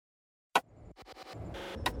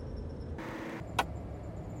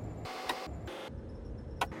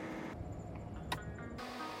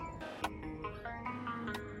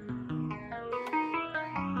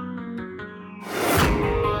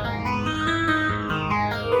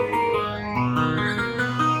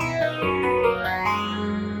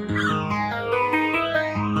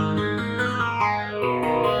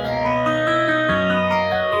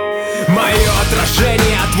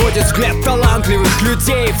воображение отводит взгляд талантливых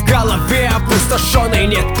людей. В голове опустошенной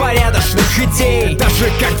нет порядочных идей.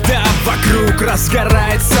 Даже когда вокруг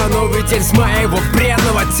разгорается новый день, с моего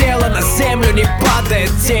бренного тела на землю не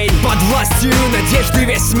падает тень. Под властью надежды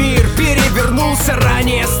весь мир перевернулся.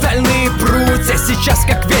 Ранее стальные прутья сейчас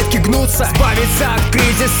как ветки гнутся. Избавиться от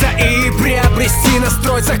кризиса и приобрести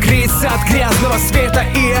настрой, закрыться от грязного света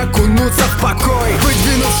и окунуться в покой.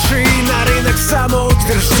 Выдвинувший на рынок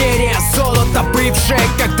самоутверждения золото, бывшее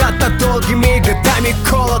когда-то долгими годами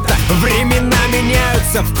колото. Времена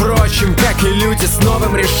меняются, впрочем, как и люди. С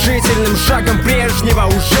новым решительным шагом прежнего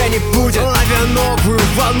уже не будет. Ловя новую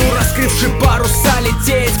волну, раскрывши паруса,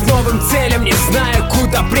 лететь к новым целям, не зная,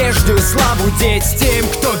 куда прежнюю славу деть. Тем,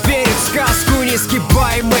 кто верит в сказку, не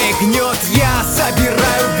сгибаемый гнет, я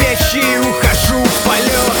собираю вещи и ухожу в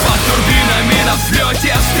полет. Под турбинами на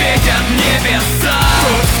взлете встретят небеса.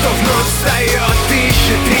 Тот, кто вновь встает,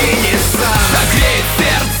 ищет небеса. Согреет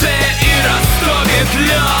сердце и растопит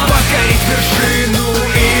лед. Покорит вершину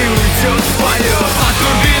и уйдет в полет. Под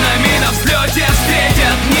турбинами на взлете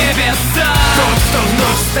встретят небеса. Тот, кто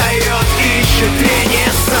вновь встает, ищет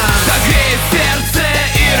небеса. Согреет сердце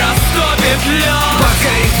и растопит лед.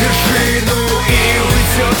 Покорит вершину и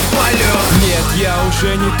уйдет в полет. Нет, я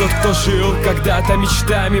уже не тот, кто жил когда-то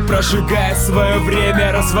мечтами, прожигая свое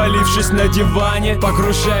время, развалившись на диване,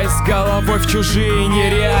 погружаясь головой в чужие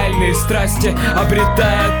нереальные страсти,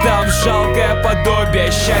 обретая там жалкое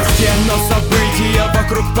подобие счастья. Но события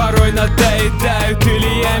вокруг порой надоедают.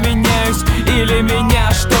 Или я меняюсь, или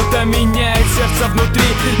меня что-то меняет. Сердце внутри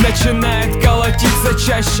начинает колотиться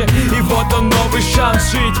чаще. И вот он, новый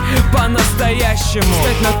шанс жить по-настоящему.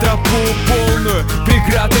 Встать на тропу полную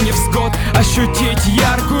преград и невзгод, ощутить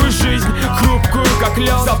яркую жизнь, хрупкую как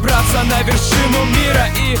лед, забраться на вершину мира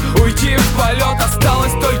и уйти в полет.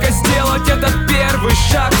 Осталось только сделать этот первый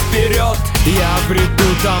шаг вперед. Я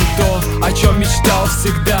обрету там то, о чем мечтал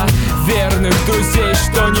всегда. Верных друзей,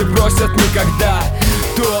 что не бросят никогда.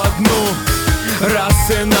 Ту одну раз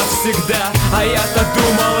и навсегда. А я-то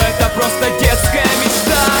думал, это просто детская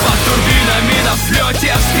мечта. Под турбинами на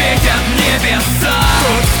взлете встретят небеса.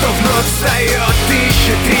 Тот, кто вновь встает,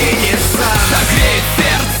 ищет небеса. Согреет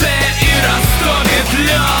сердце и растопит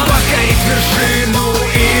лед. Покорит вершину